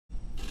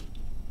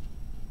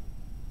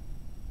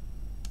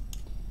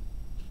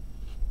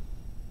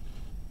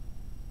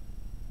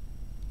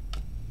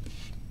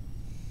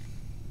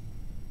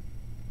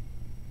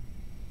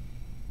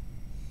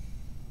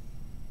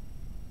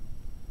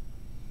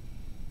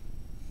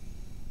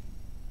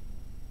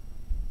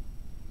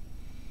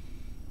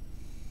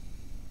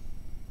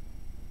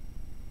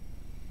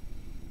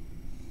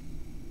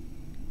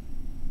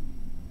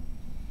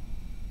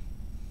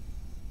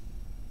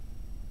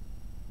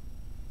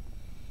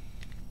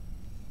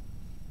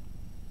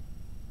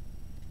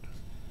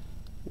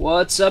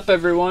What's up,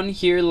 everyone?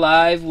 Here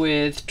live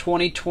with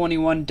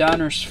 2021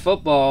 Donruss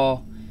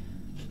football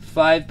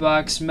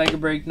 5-box mega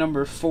break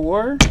number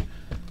 4.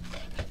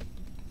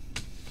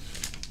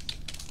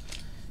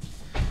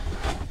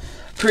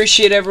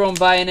 Appreciate everyone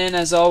buying in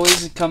as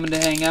always and coming to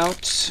hang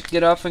out.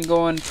 Get off and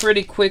going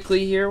pretty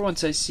quickly here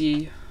once I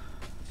see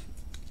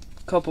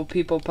a couple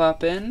people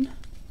pop in.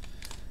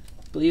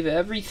 Believe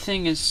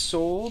everything is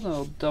sold.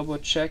 I'll double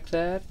check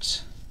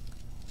that.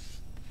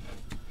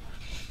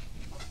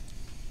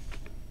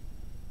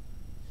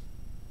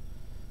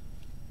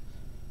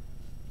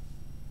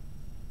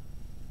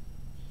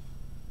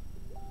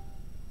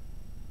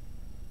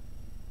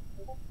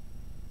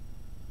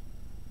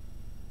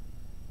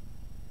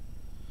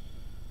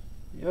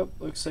 Yep,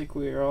 looks like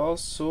we are all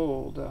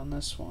sold on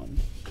this one.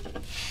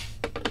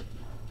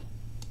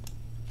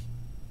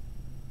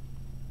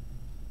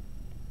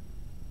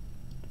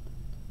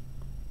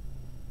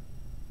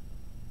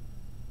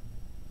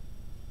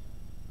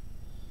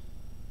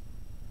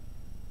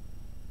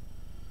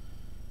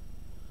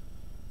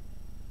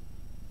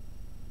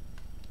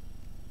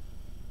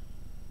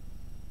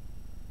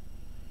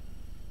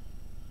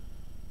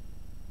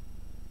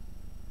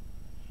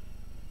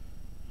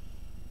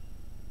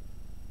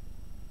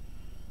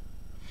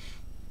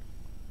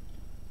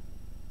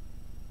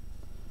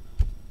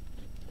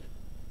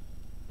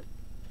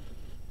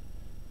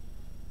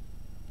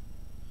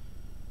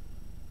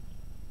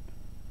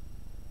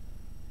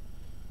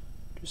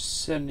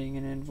 Just sending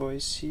an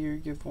invoice here.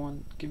 Give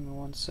me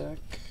one sec.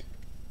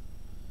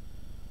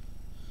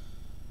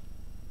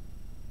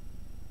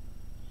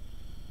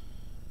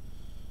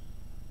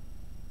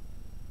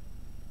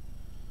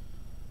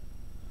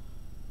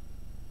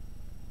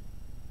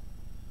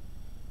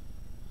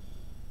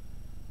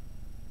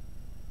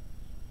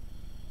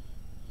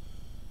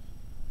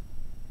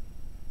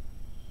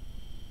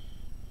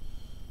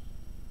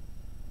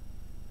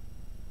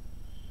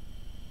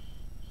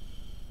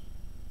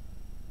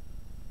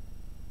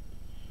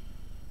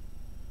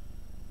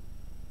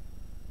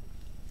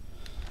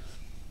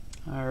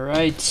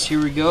 Alright,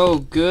 here we go.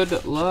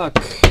 Good luck.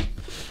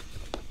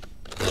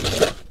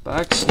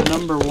 Box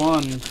number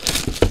 1.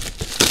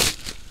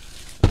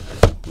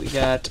 We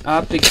got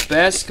Optic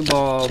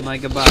Basketball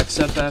Mega Box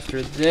up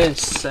after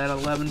this at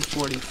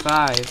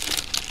 11:45.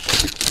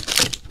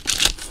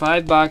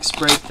 5-box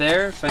break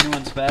there if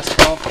anyone's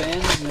basketball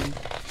fans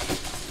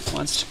and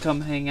wants to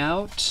come hang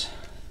out.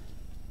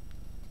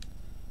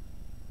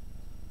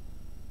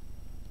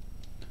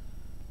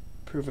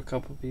 Prove a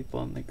couple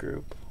people in the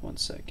group. 1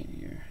 second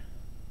here.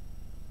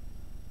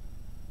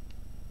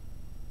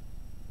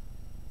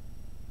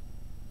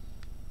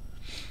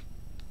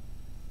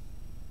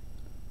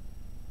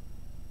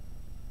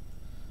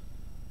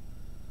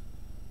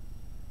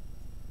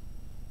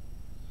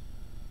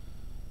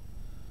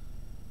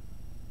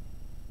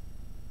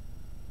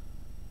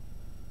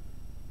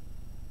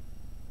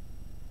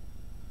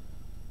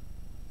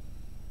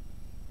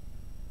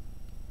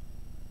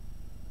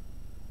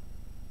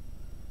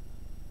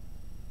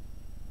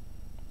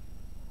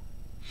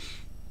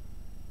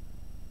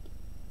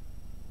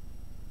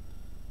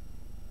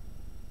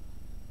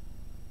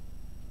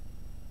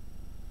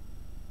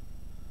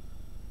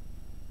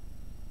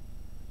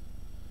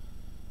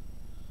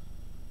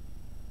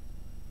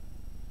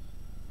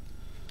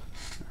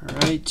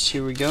 Alright,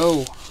 here we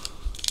go.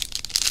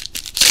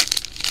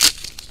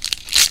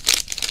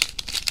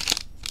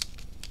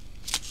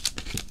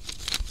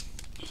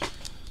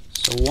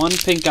 So 1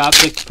 pink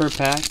optic per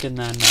pack and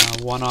then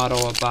 1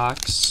 auto a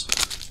box.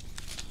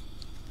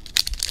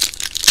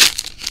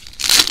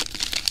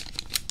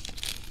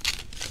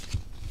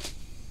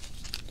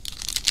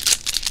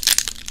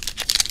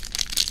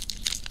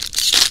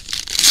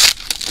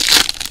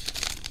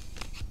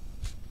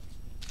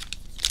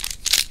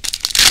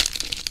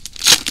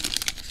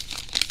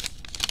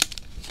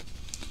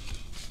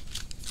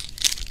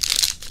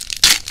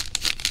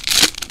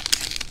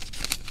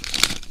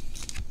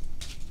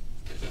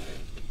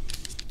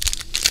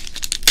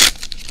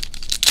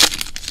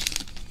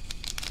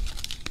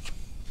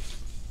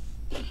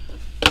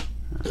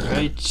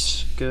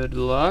 Alright, good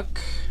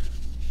luck.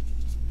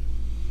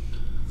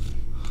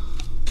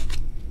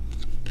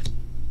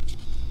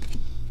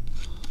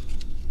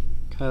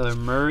 Kyler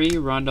Murray,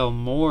 Rondell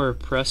Moore,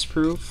 Press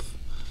Proof.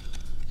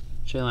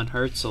 Jalen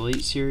Hurts,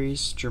 Elite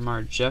Series.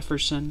 Jamar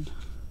Jefferson.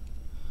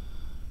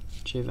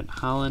 Javon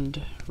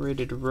Holland,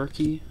 Rated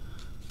Rookie.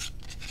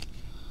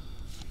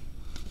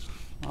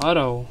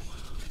 Auto.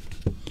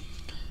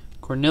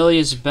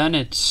 Cornelius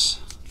Bennett.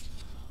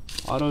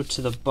 Auto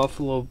to the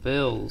Buffalo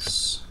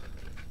Bills.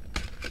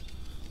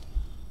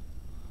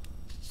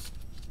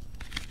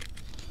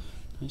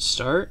 Nice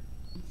start.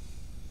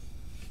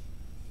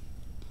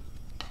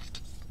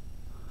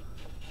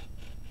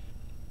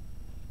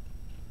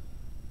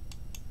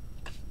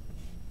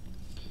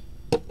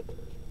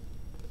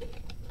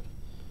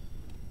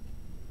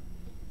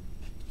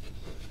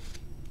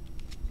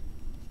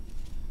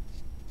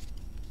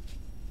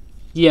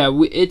 Yeah,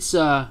 it's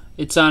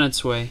on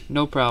its way.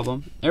 No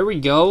problem. There we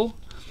go.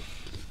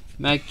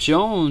 Mac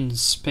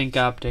Jones, pink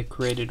optic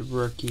rated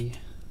rookie.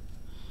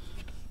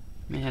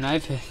 Man,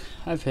 I've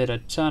hit a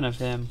ton of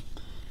him,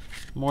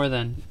 more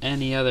than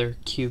any other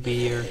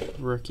QB or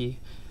rookie.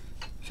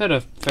 I've hit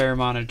a fair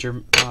amount of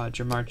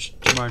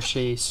Jamar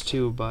Chase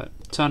too, but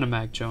a ton of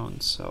Mac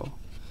Jones. So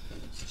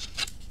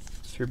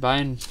if you're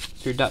buying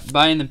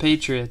the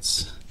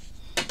Patriots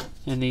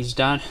in these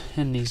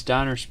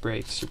Donruss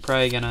breaks, you're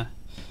probably gonna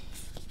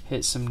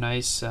hit some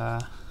nice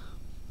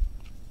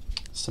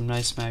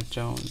Mac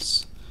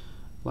Jones.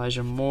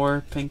 Elijah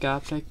Moore, pink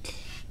optic.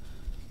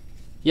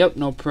 Yep,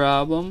 no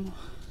problem.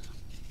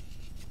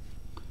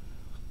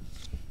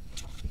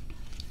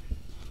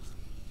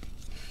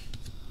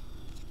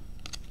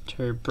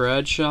 Terry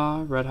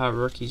Bradshaw, Red Hot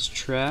Rookies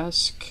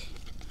Trask.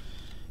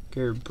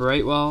 Garrett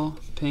Brightwell,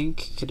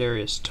 pink.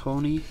 Kadarius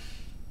Toney.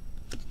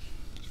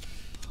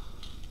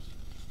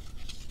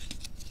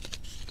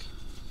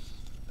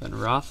 Ben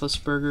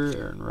Roethlisberger,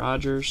 Aaron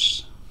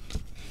Rodgers.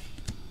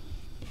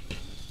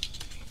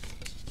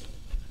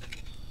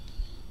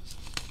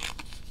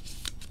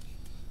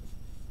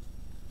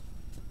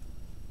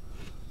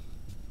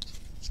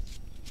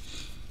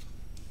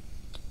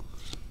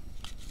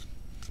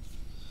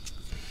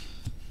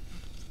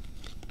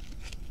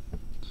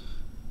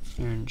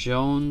 Aaron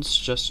Jones,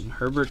 Justin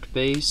Herbert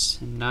base,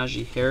 and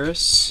Najee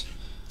Harris.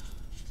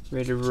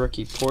 Rated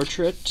rookie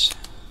portrait.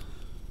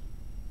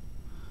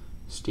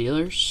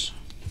 Steelers.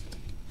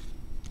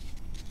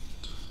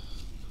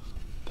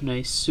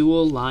 Penei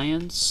Sewell,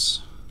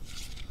 Lions.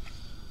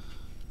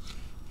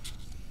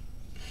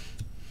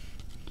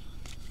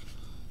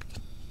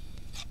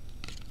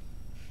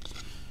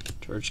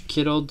 George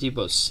Kittle,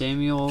 Deebo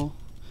Samuel,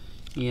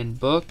 Ian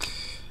Book,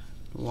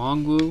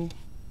 Longwu,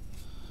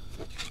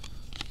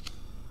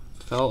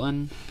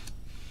 Felton,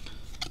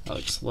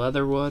 Alex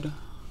Leatherwood,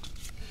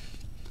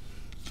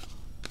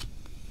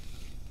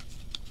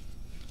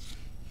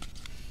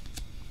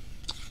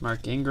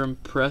 Mark Ingram,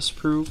 press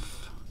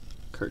proof,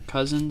 Kirk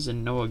Cousins,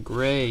 and Noah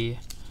Gray,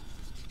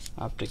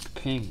 optic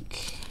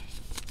pink.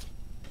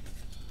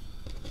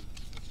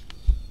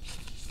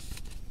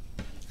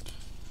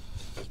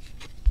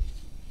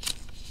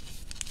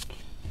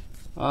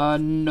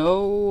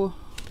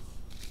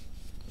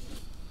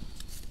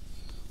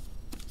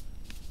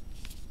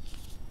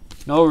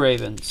 No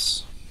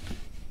Ravens.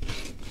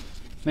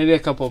 Maybe a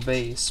couple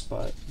base,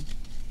 but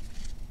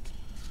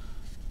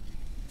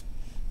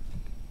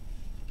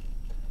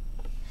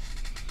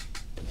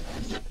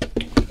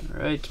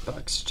alright,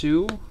 box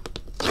 2.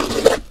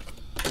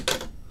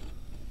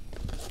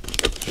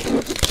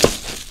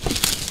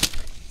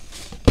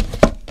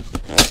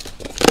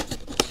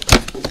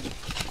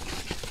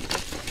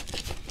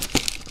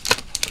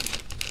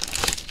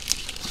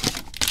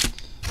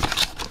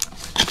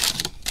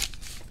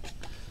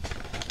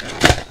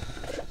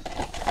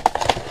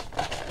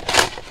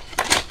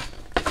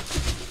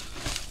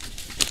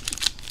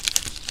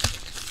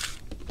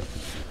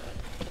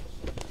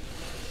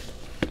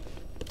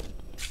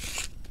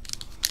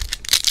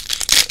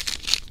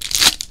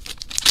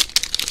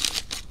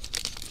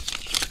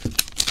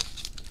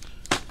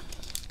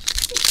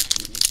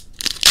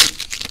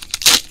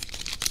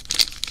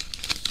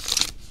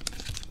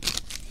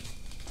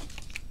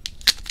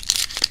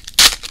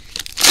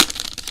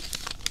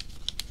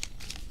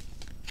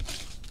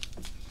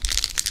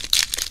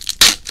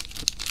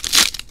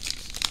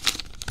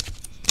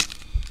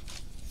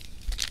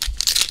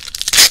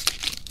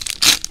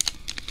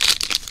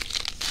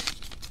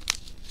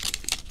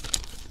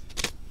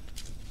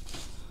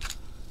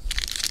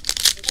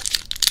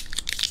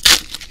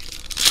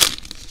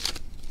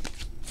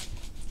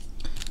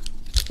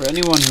 For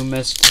anyone who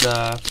missed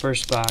the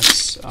first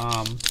box,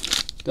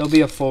 there'll be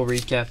a full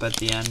recap at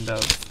the end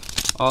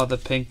of all the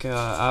pink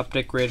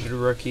optic rated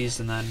rookies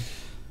and then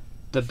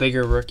the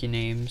bigger rookie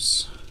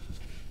names.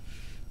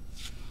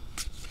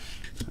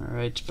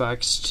 Alright,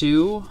 box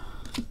 2.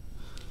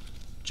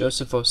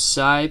 Joseph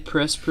Osai,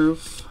 press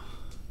proof.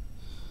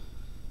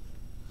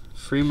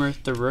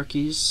 Freemirth, the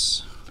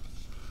rookies.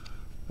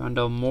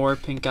 Rondell Moore,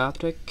 pink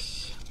optic.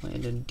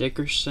 Landon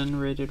Dickerson,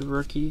 rated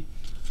rookie.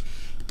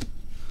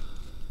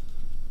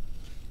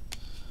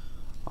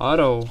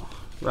 Auto,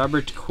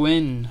 Robert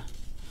Quinn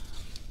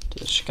to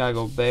the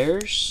Chicago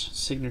Bears.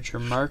 Signature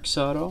Marks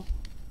auto.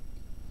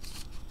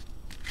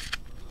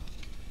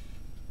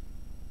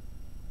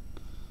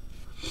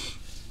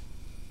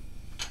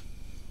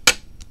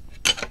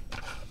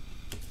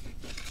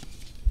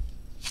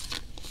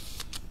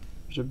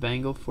 There's a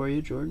Bengal for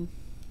you, Jordan.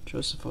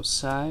 Joseph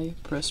Osai,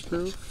 press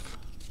proof.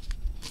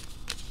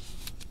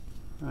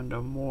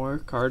 Rondell Moore,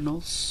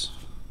 Cardinals.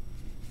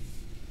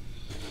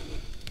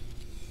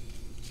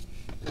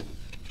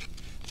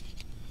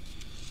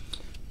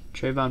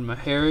 Trayvon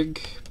Maharig,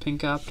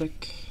 pink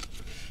optic.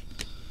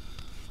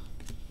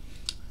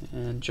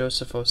 And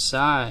Joseph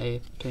Osai,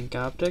 pink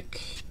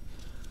optic.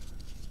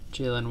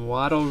 Jalen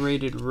Waddle,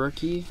 rated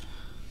rookie.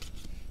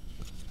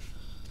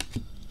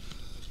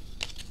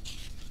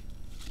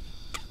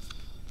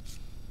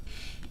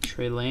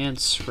 Trey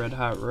Lance, red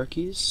hot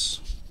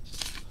rookies.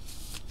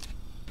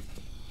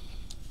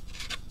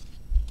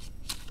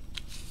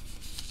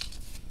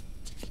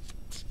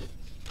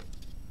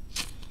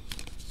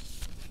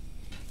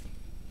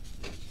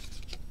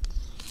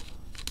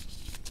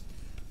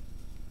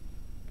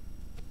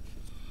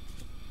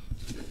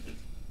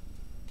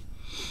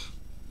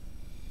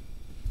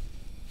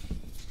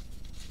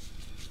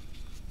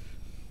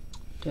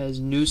 Daz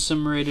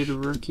Newsome rated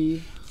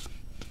rookie.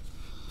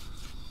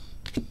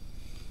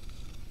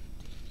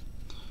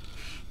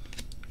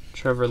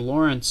 Trevor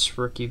Lawrence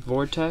rookie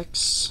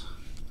Vortex.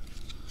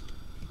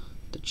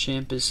 The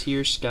champ is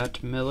here.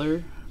 Scott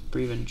Miller,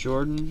 Brevin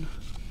Jordan.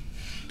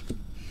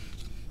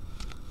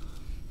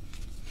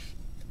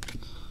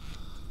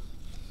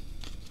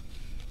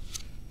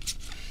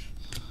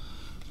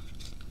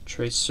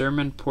 Trey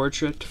Sermon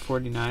portrait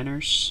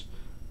 49ers.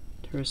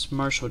 Terrace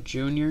Marshall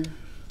Jr.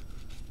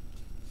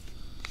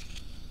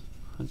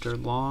 Hunter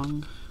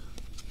Long.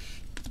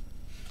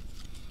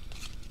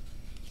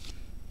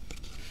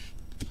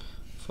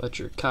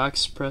 Fletcher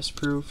Cox press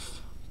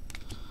proof.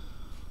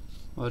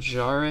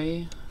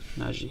 Ojare,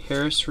 Najee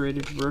Harris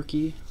rated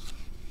rookie.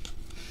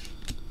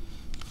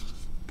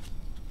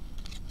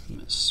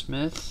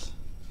 Smith.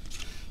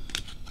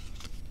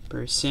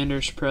 Barry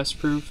Sanders press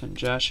proof and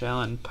Josh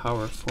Allen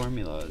power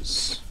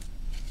formulas.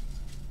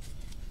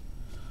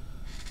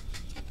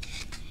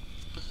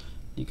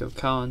 Nico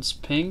Collins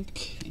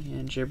pink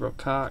and Jabril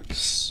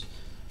Cox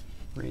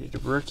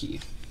rated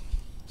rookie.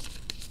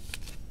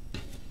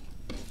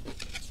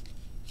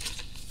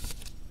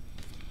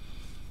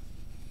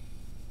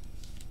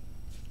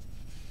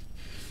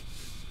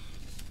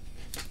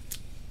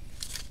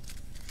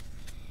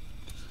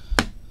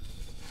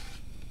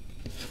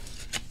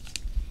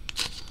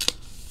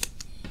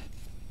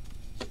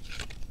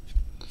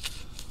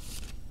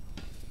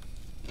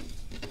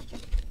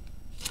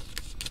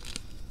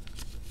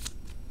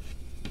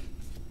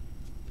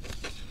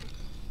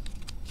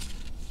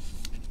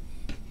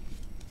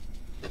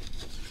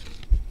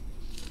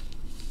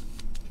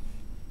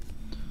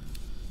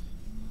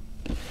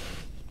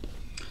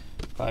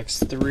 Box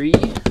 3.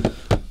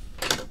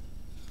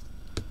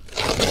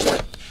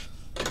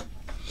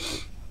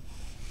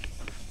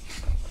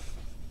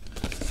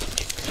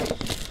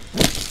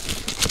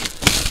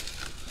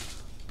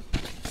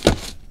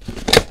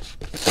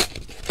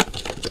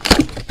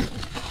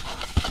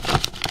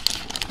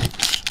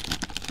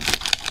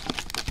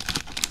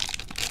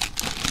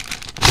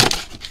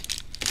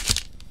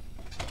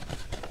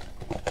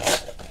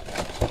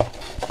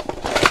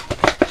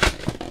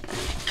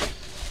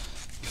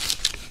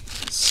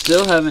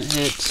 Still haven't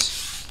hit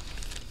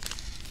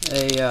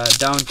a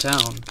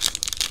downtown.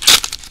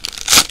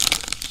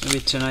 Maybe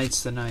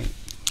tonight's the night.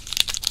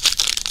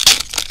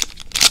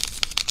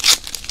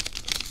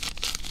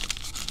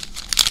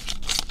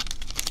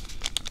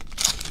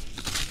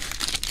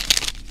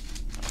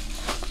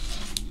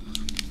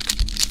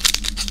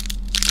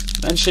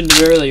 Mentioned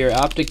it earlier,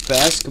 Optic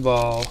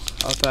Basketball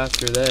up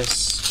after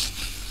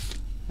this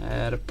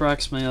at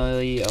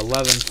approximately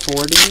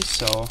 11:40,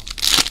 so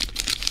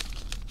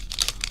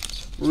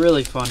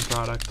really fun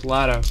product. A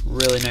lot of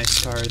really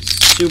nice cards.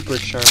 Super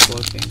sharp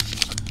looking.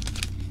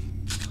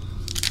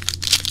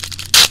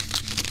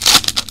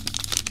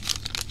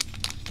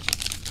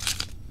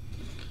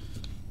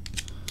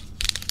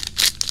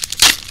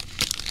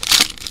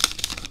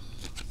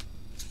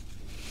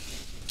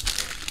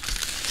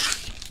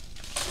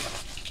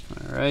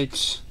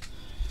 Alright.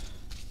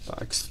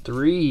 Box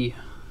 3.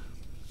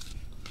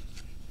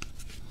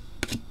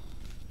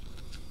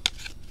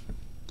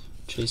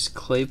 Chase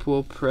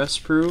Claypool press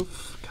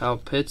proof. Kyle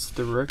Pitts,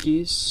 the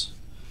rookies.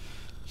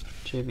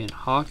 Javian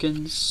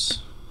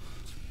Hawkins.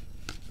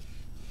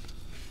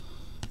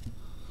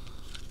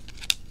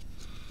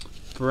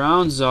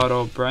 Browns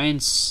auto,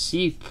 Brian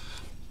Seep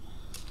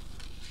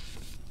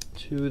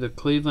to the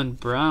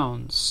Cleveland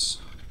Browns.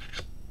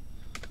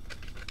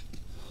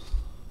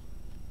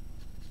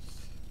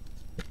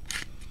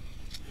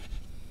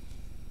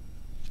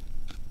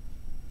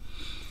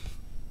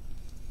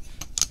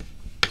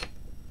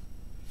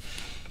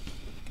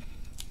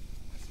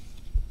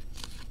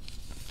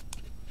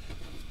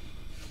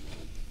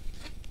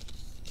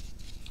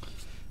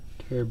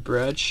 Terry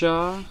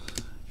Bradshaw,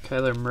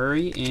 Kyler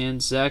Murray,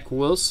 and Zach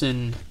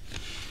Wilson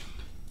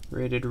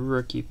rated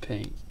rookie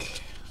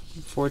pink.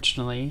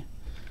 Unfortunately,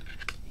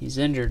 he's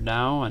injured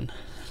now, and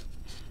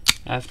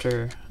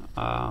after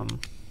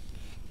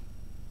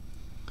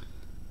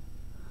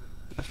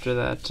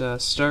that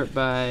start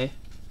by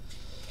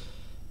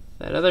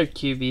that other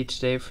QB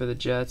today for the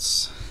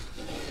Jets,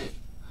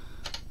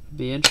 it'd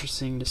be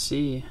interesting to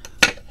see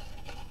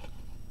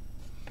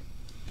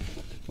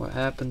what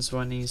happens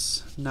when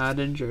he's not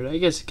injured. I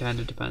guess it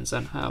kind of depends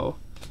on how.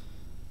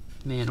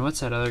 Man, what's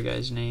that other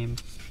guy's name?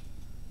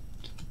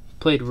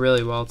 Played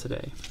really well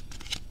today.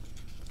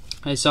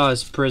 I saw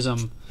his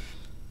Prism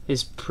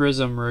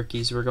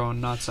rookies were going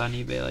nuts on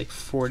eBay, like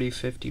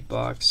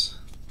 $40-50.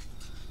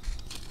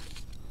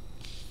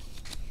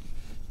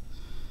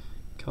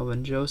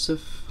 Calvin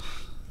Joseph.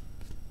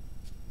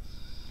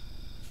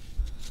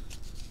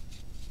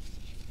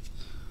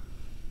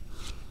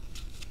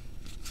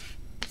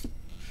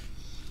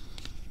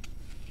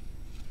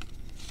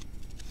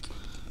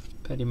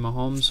 Patty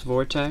Mahomes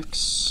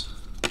Vortex.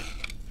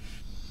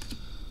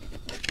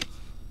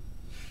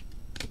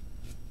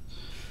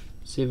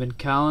 Stephen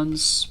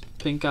Collins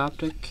pink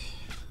optic.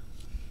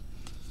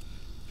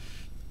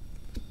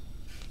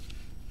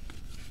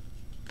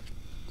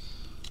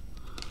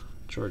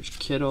 George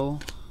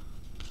Kittle,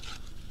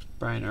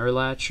 Brian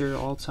Urlacher,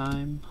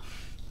 all-time,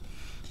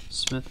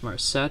 Smith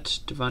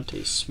Marset,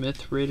 Devontae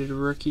Smith, rated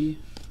rookie,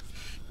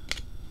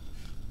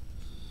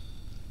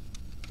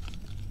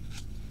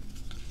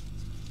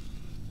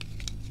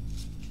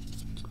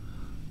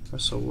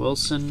 Russell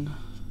Wilson,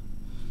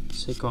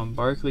 Saquon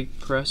Barkley,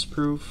 press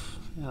proof,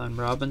 Allen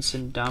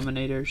Robinson,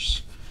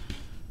 Dominators,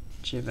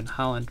 Javon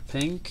Holland,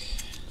 pink,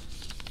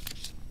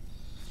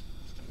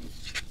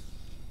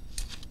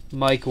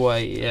 Mike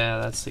White, yeah,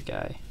 that's the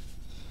guy.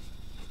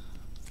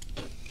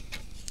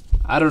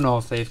 I don't know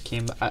if they've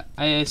came.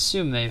 I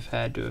assume they've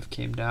had to have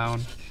came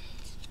down.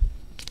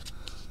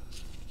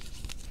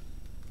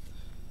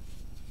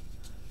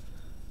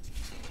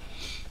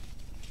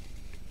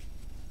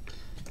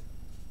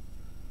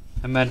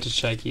 I meant to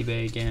check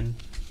eBay again.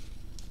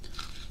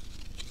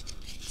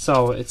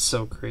 So it's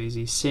so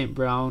crazy. St.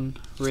 Brown,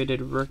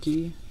 rated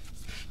rookie.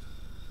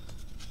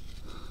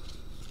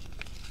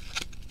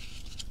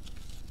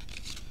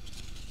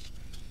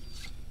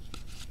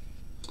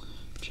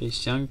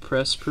 Chase Young,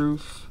 press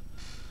proof.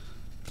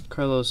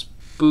 Carlos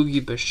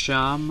Boogie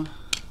Basham,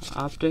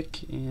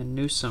 optic, and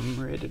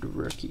Newsome, rated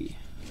rookie.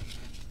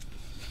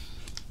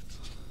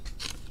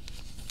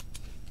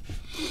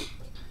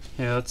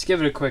 Yeah, let's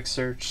give it a quick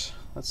search.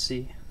 Let's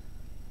see.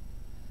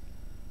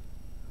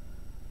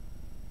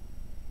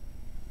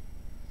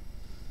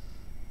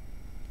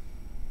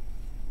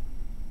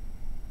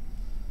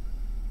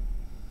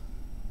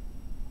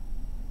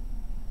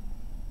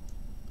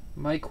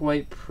 Mike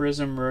White,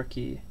 Prism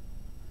rookie.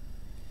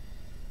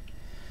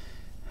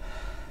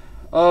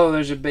 Oh,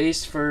 there's a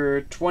base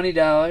for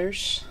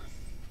 $20.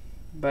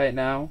 Buy it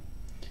now.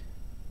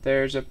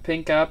 There's a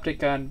pink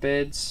optic on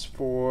bids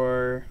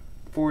for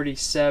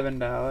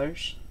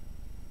 $47.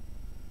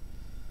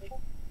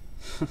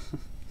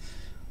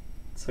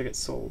 Let's look at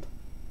sold.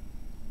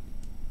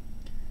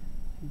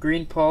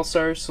 Green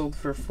Pulsar sold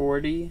for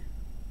 $40.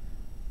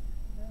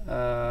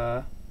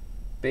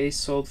 Base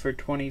sold for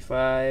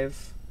 $25.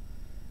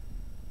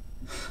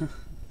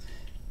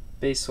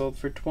 Base sold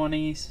for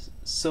 $20.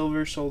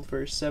 Silver sold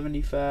for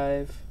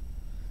 $75.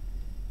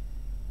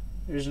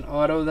 There's an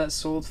auto that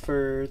sold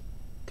for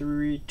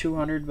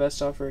 $200.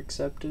 Best offer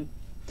accepted.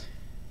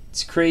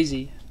 It's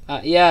crazy.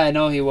 Yeah, I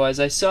know he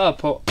was. I saw a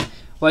well,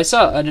 I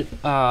saw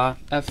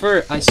at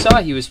first I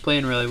saw he was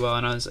playing really well,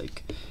 and I was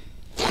like,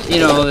 you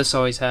know, this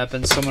always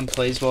happens. Someone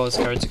plays well, his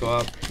cards go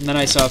up. And then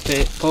I saw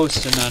a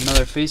post in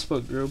another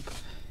Facebook group,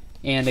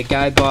 and a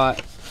guy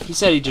bought. He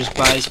said he just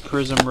buys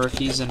Prism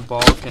rookies in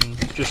bulk and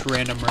just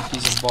random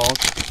rookies in bulk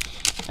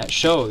at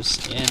shows,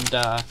 and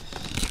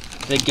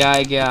the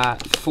guy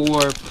got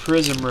 4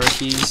 Prism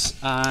rookies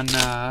on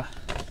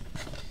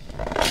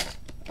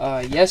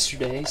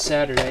yesterday,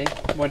 Saturday.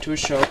 Went to a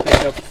show,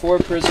 picked up 4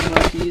 Prism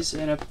rookies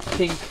and a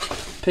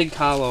pink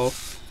hollow.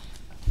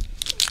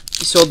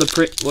 He sold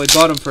well, he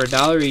bought them for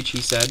 $1 each.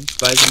 He said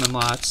buys them in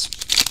lots,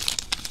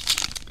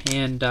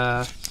 and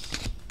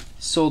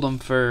sold them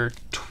for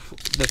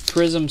the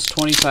Prisms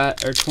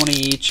 25 or 20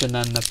 each, and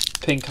then the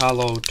pink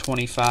hollow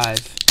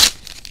 25.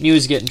 And he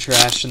was getting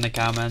trashed in the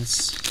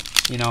comments.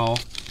 You know,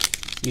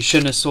 you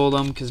shouldn't have sold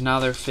them because now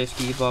they're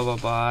 50, blah blah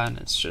blah, and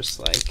it's just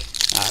like,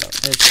 I don't.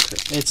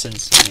 It's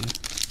insane.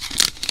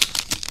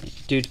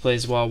 Dude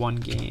plays well one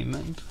game,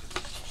 and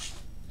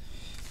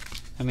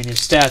I mean his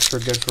stats were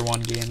good for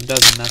one game. It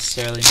doesn't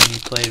necessarily mean he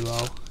played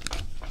well.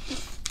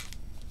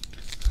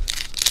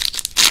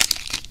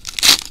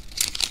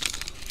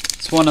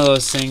 It's one of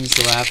those things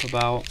to laugh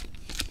about,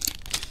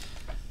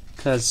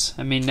 because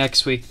I mean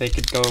next week they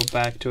could go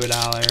back to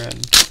 $1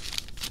 and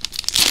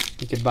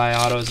you could buy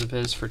autos of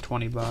his for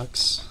 $20.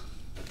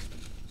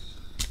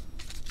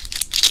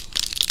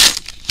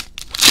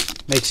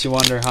 Makes you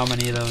wonder how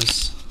many of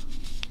those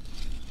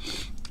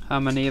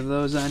on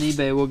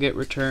eBay will get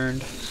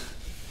returned.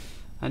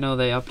 I know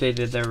they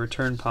updated their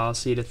return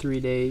policy to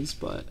 3 days,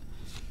 but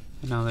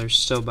I know there's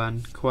still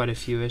been quite a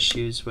few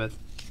issues with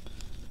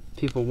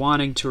people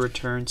wanting to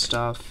return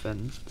stuff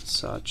and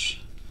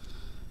such.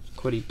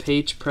 Quiddy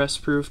Page, press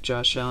proof.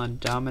 Josh Allen,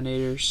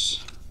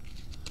 Dominators.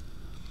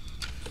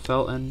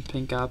 Felton,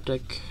 pink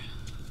optic.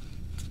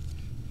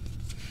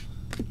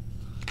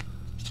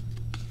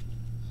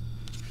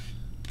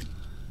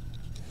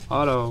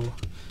 Auto,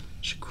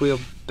 Shaquille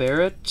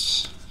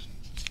Barrett,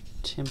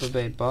 Tampa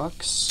Bay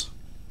Bucks.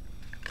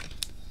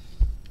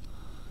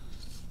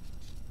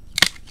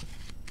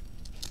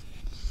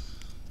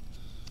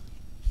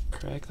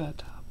 Crack that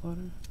top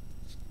loader?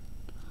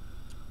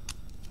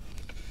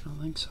 I don't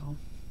think so.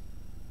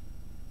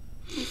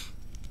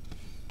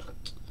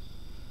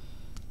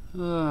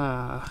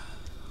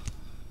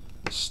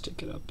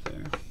 Stick it up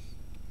there.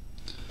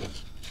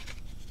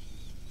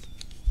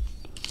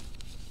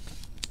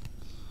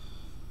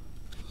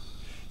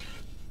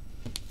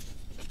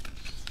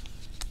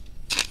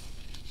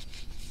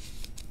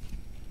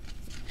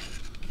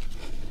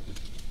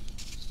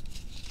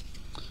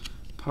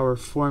 Power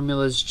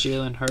Formulas,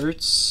 Jalen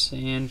Hurts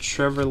and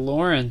Trevor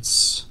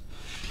Lawrence.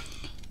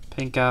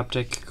 Pink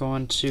optic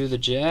going to the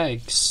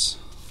Jags.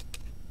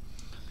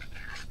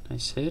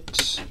 Nice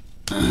hit.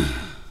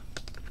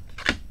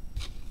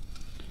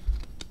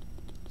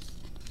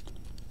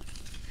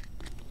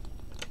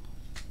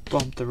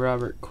 Bump the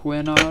Robert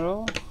Quinn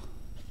auto.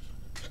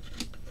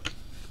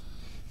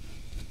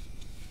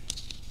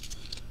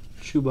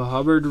 Chuba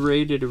Hubbard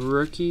rated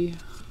rookie.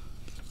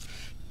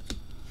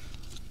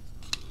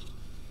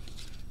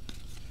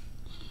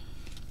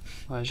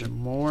 Elijah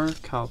Moore,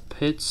 Kyle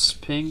Pitts,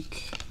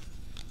 pink.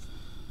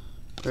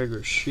 Greg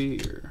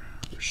Rashew.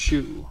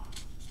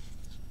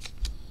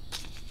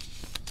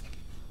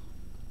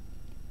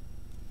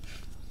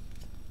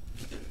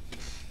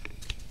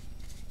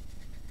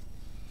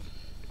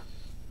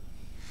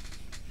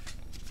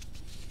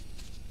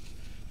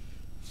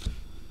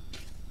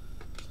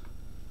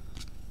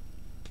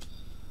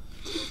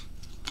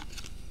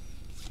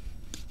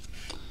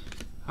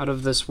 Out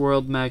of This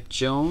World, Mac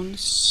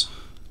Jones.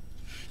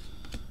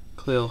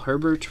 Khalil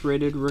Herbert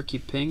rated rookie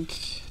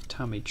pink.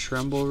 Tommy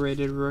Tremble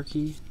rated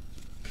rookie.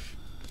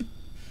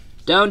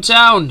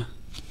 Downtown!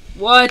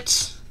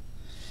 What?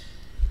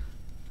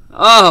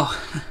 Oh!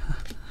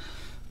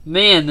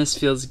 Man, this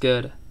feels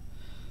good.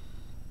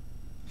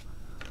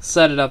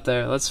 Set it up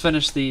there. Let's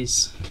finish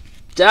these.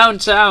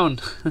 Downtown!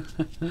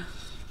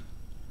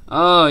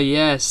 Oh,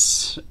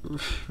 yes.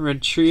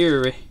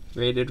 Retrier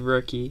rated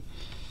rookie.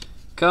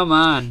 Come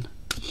on.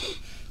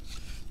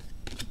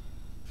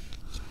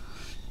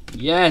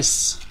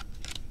 Yes.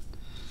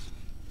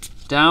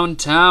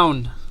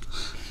 Downtown.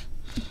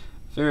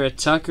 Vera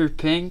Tucker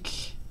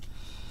pink.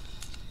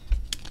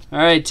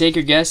 Alright, take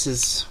your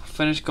guesses.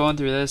 Finish going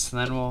through this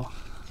and then we'll...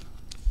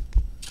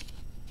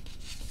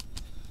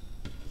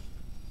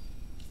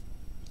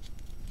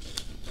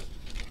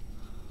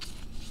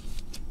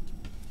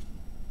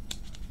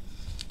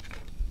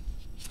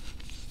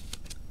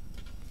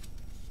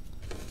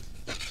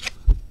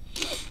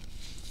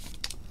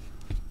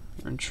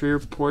 Trier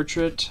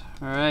portrait.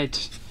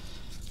 Alright.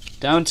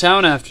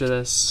 Downtown after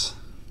this.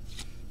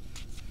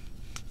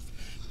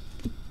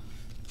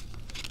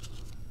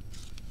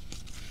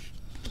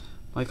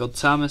 Michael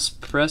Thomas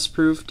press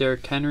proof.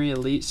 Derrick Henry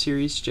Elite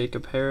Series.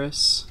 Jacob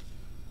Harris.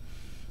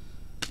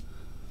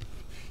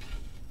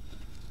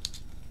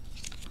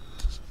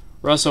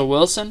 Russell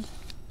Wilson.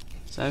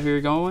 Is that who you're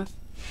going with?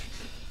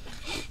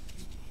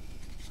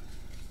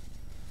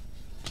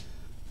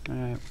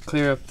 Alright,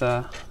 clear up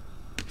the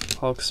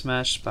Hulk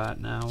smash spot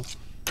now.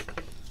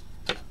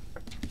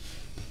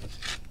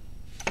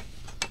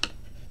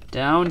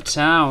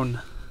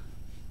 Downtown.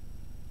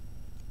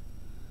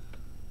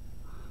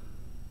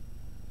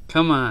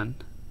 Come on.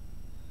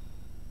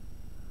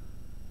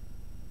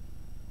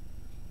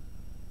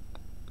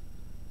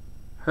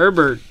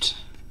 Herbert.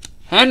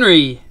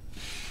 Henry.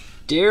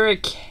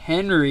 Derrick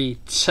Henry.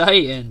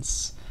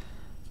 Titans.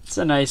 That's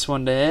a nice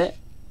one to hit.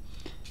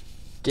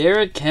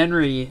 Derrick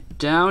Henry,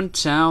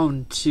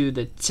 downtown to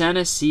the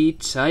Tennessee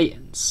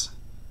Titans.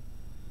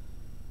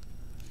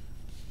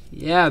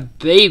 Yeah,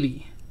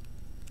 baby.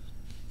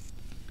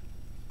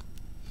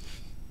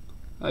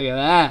 Look at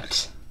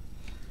that.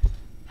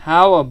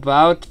 How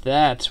about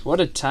that? What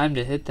a time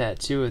to hit that,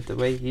 too, with the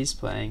way he's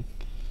playing.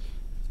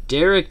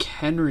 Derrick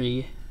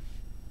Henry,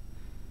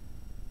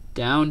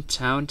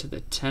 downtown to the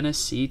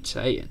Tennessee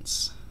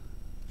Titans.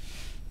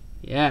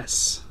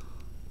 Yes.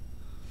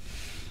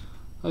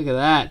 Look at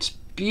that.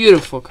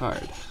 Beautiful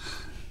card.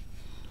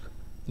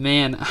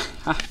 Man,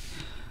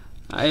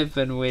 I have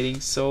been waiting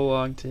so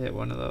long to hit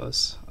one of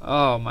those.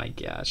 Oh my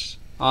gosh.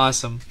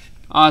 Awesome.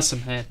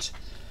 Awesome hit.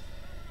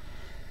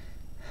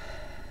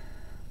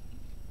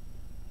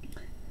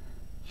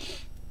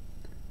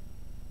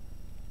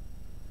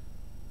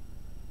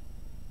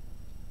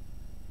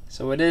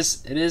 So it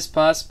is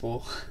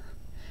possible.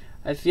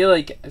 I feel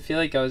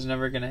like I was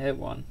never gonna hit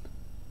one.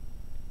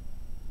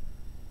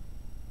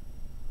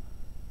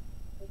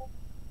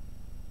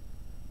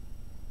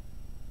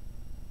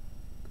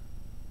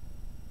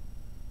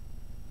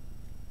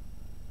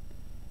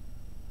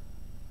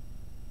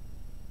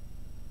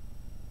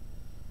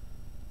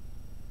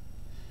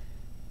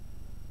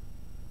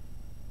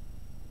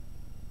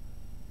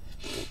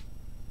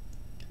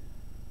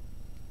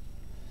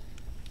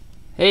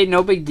 Hey,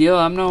 no big deal.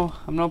 I'm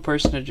no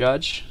person to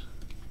judge.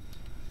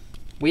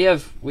 We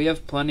have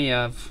plenty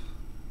of.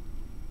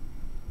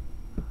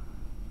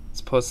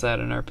 Let's post that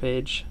on our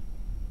page.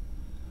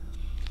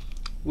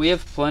 We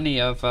have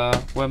plenty of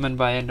women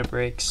buy into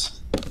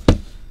breaks.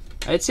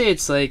 I'd say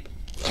it's like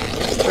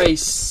probably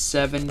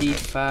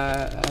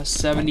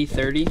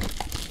 70-30.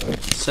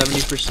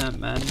 70%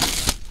 men,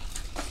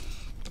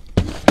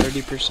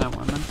 30%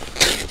 women.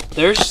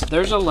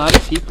 There's a lot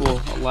of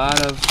people, a lot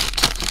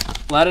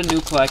of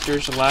new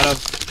collectors,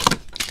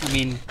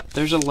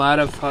 there's a lot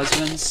of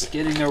husbands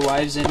getting their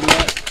wives into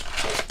it.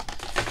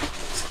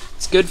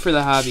 It's good for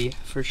the hobby,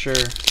 for sure.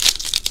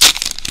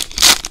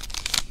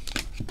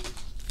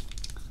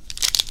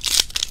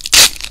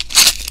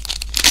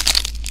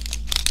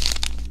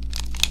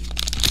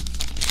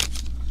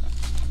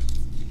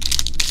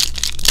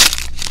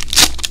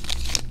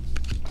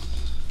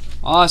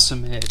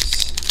 Awesome hits.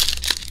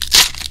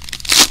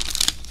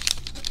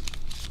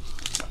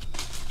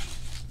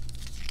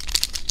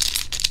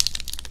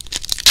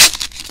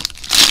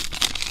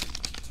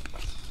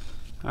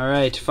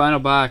 Alright, final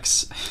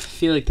box. I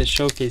feel like the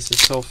showcase is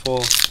so full.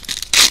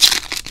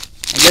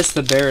 I guess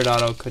the Barrett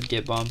auto could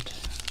get bumped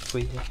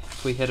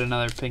if we hit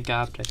another pink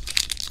optic.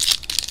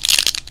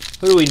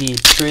 Who do we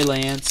need? Trey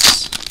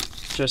Lance,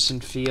 Justin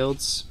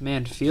Fields.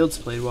 Man, Fields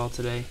played well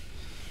today.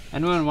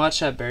 Anyone watch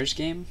that Bears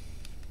game?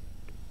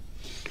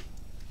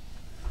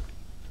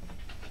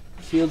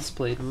 Fields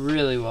played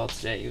really well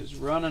today. He was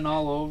running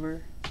all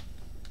over.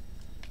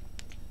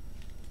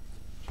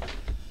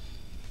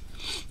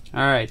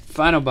 Alright,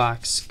 final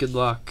box. Good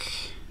luck.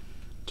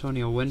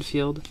 Antonio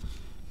Winfield.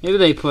 Maybe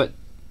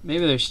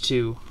there's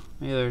two.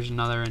 Maybe there's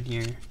another in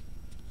here.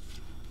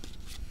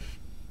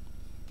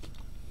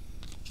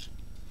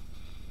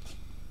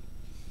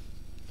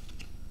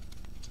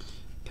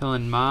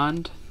 Kellen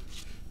Mond.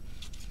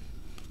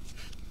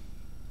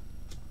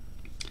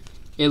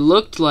 It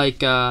looked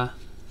like, oh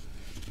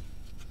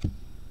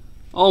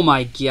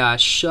my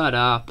gosh, shut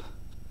up.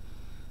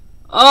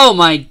 Oh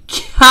my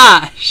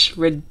gosh,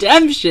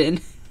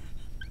 redemption.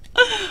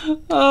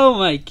 Oh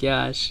my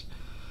gosh.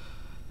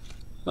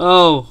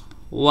 Oh,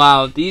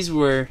 wow, these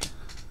were,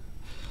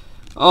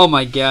 oh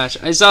my gosh,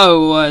 I saw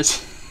who it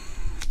was.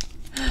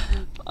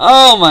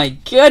 Oh my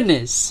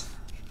goodness.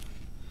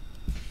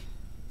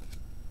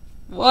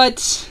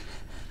 What?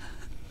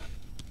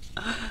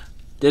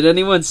 Did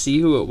anyone see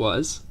who it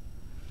was?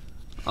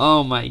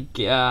 Oh my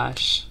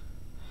gosh.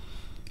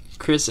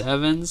 Chris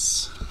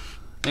Evans.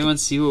 Anyone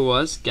see who it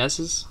was?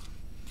 Guesses?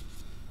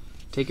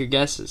 Take your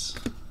guesses.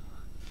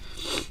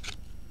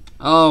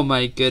 Oh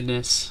my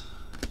goodness.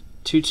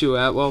 Tutu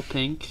Atwell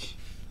pink.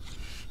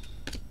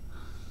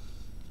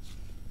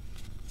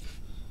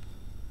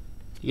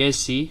 You guys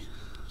see?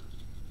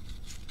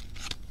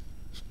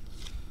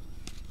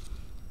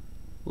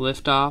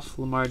 Liftoff,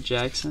 Lamar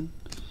Jackson.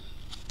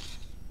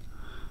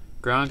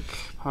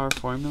 Gronk power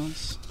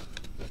formulas.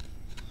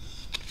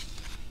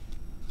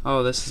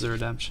 Oh, this is a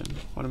redemption.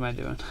 What am I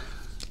doing?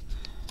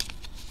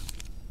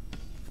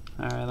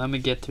 Alright, let me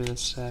get through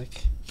this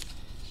stack.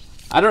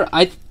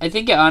 I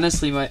think it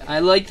honestly might. I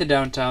like the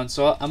downtown,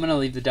 so I'm gonna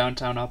leave the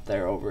downtown up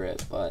there over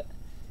it. But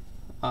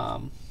I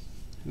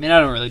mean, I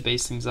don't really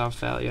base things off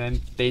value. I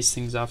base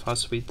things off how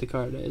sweet the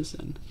card is,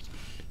 and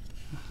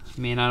I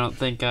mean, I don't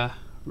think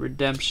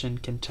redemption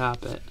can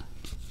top it.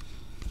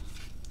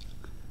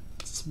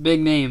 It's a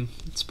big name.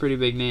 It's a pretty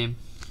big name.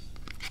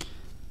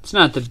 It's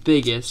not the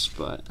biggest,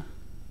 but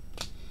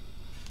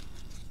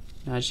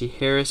Najee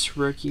Harris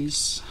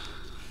rookies.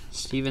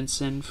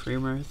 Stevenson,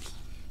 Freemuth.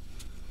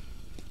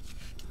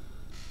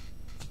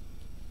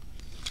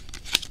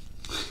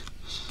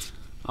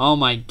 Oh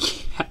my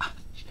gosh.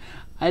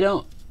 I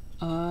don't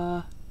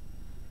I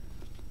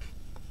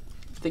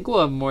think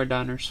we'll have more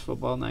Donruss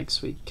football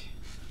next week.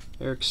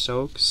 Eric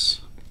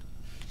Stokes.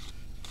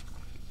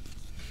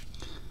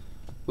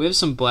 We have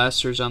some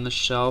blasters on the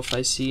shelf,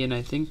 I see, and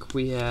I think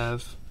we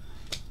have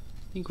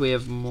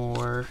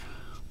more.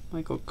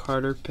 Michael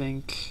Carter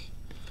pink.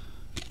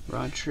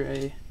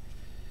 Rentre.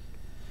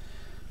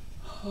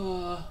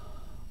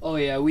 Oh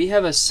yeah, we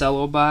have a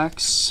cello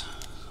box.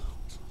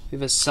 We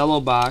have a cello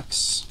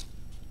box.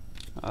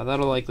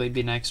 That'll likely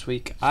be next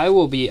week. I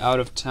will be out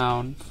of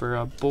town for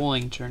a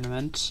bowling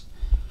tournament.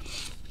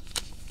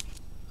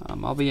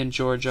 I'll be in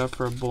Georgia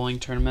for a bowling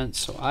tournament,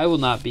 so I will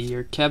not be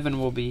here. Kevin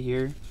will be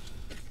here.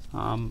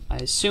 I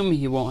assume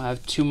he won't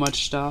have too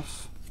much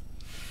stuff.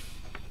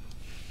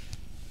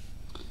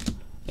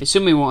 I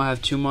assume he won't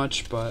have too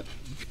much, but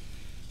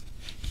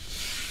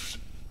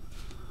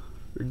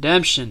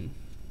redemption.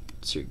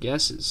 What's your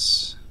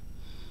guesses?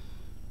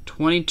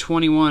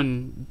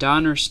 2021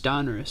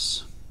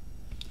 Donruss.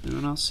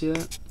 Anyone else see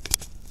that?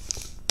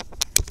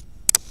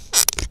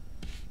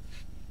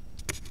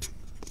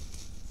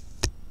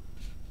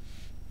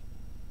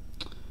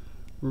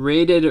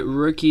 Rated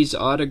rookies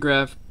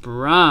autograph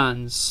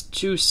bronze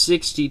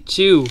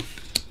 262.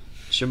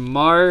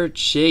 Jamar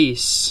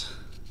Chase.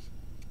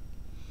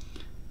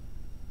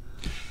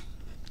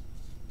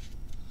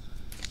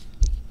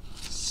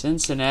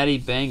 Cincinnati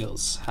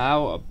Bengals.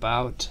 How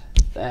about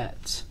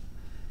that?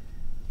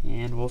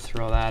 And we'll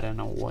throw that in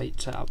a white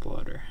top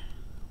loader.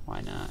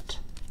 Why not?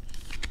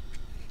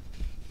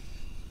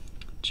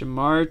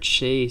 Jamar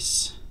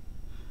Chase.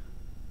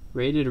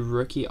 Rated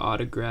rookie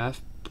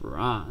autograph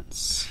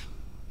bronze.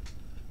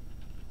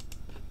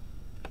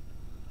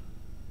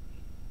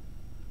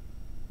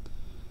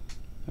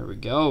 There we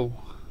go.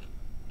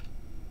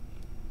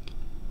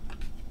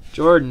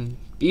 Jordan.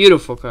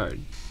 Beautiful card.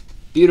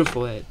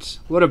 Beautiful hit.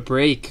 What a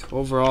break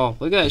overall.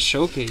 Look at that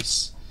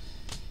showcase.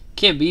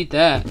 Can't beat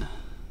that.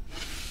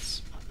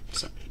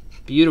 It's a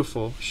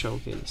beautiful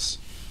showcase.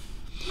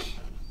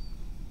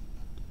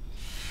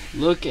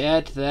 Look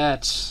at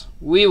that.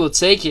 We will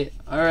take it.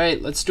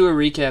 Alright, let's do a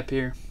recap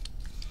here.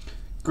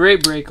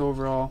 Great break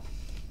overall.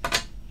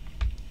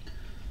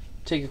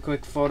 Take a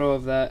quick photo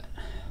of that.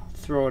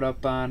 Throw it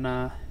up on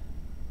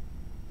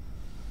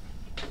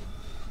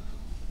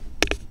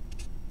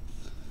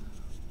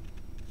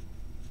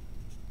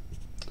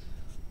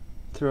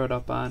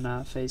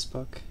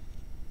Facebook.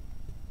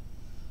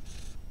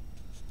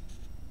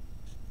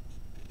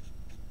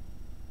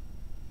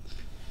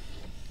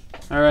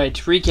 Alright,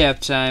 recap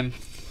time.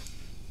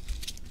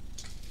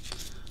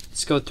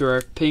 Let's go through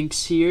our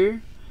pinks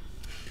here.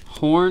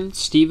 Horn,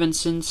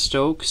 Stevenson,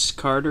 Stokes,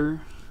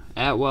 Carter,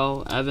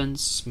 Atwell,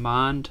 Evans,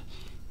 Mond,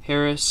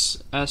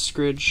 Harris,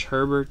 Eskridge,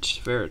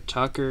 Herbert, Verrett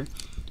Tucker,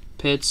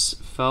 Pitts,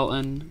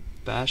 Felton,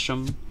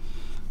 Basham,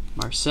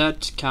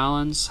 Marset,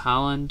 Collins,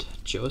 Holland,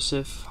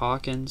 Joseph,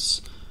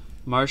 Hawkins,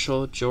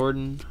 Marshall,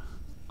 Jordan,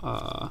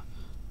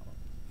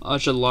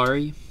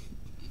 Ajalari,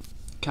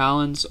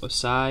 Collins,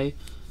 Osai,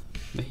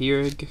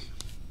 Mahirig,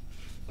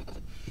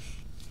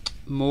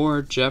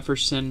 Moore,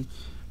 Jefferson,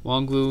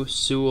 Wonglu,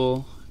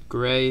 Sewell,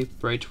 Gray,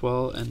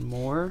 Brightwell, and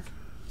Moore.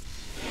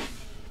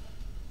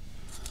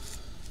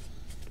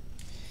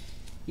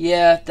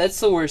 Yeah, that's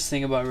the worst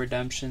thing about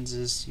redemptions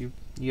is you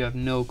have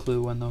no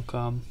clue when they'll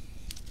come.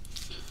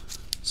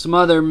 Some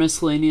other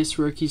miscellaneous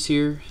rookies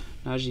here.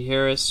 Najee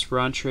Harris,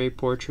 Rontre,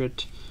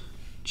 Portrait,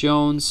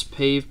 Jones,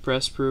 Pave,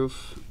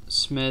 Pressproof,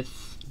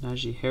 Smith,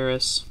 Najee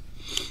Harris,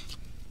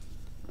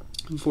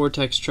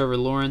 Vortex, Trevor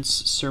Lawrence,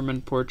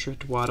 Sermon,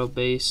 Portrait, Waddle,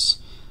 Base,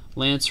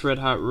 Lance, Red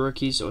Hot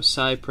Rookies,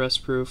 Osai,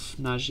 Pressproof,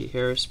 Najee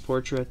Harris,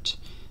 Portrait,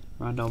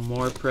 Rondell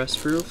Moore,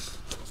 Pressproof.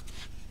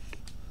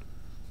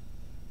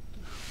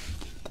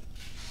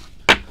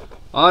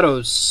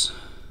 Autos.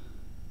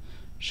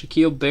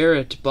 Shaquille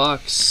Barrett,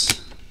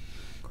 Bucks.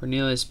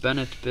 Cornelius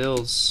Bennett,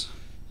 Bills.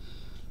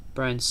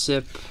 Brian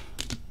Sipp,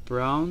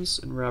 Browns.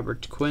 And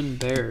Robert Quinn,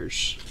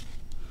 Bears.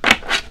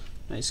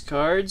 Nice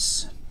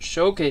cards.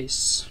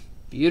 Showcase.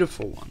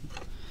 Beautiful one.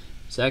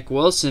 Zach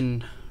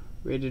Wilson,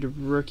 rated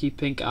rookie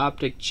pink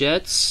optic,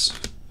 Jets.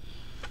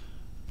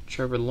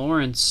 Trevor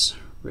Lawrence,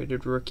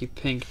 rated rookie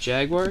pink,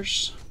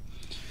 Jaguars.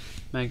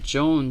 Mac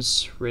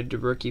Jones,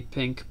 rated rookie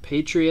pink,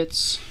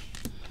 Patriots.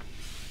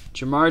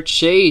 Jamar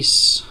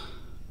Chase,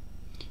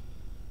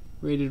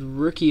 rated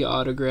rookie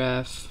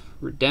autograph,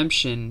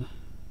 redemption,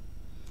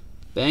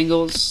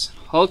 Bengals.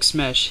 Hulk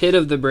Smash, hit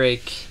of the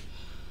break.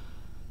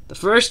 The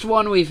first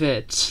one we've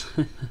hit.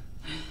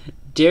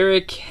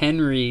 Derrick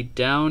Henry,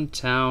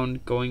 downtown,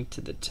 going to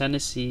the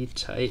Tennessee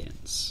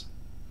Titans.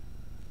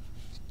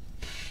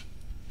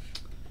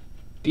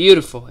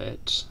 Beautiful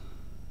hit.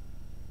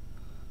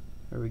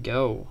 There we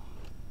go.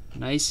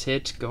 Nice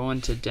hit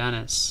going to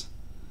Dennis.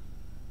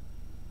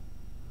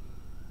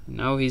 I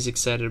know he's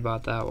excited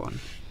about that one.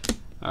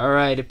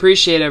 Alright,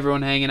 appreciate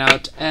everyone hanging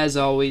out, as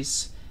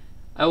always.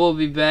 I will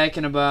be back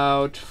in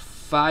about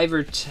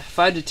 5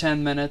 to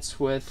 10 minutes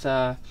with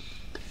the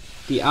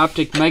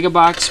Optic Mega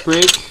Box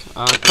break.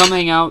 Come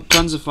hang out,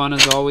 tons of fun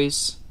as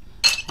always,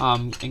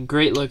 and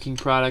great looking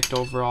product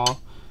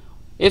overall.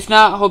 If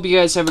not, hope you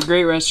guys have a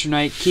great rest of your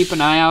night. Keep an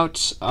eye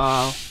out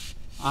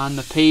on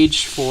the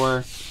page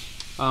for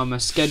a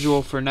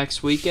schedule for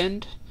next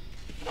weekend,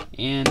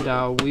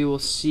 and we will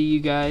see you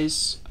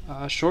guys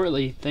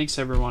shortly. Thanks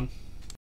everyone.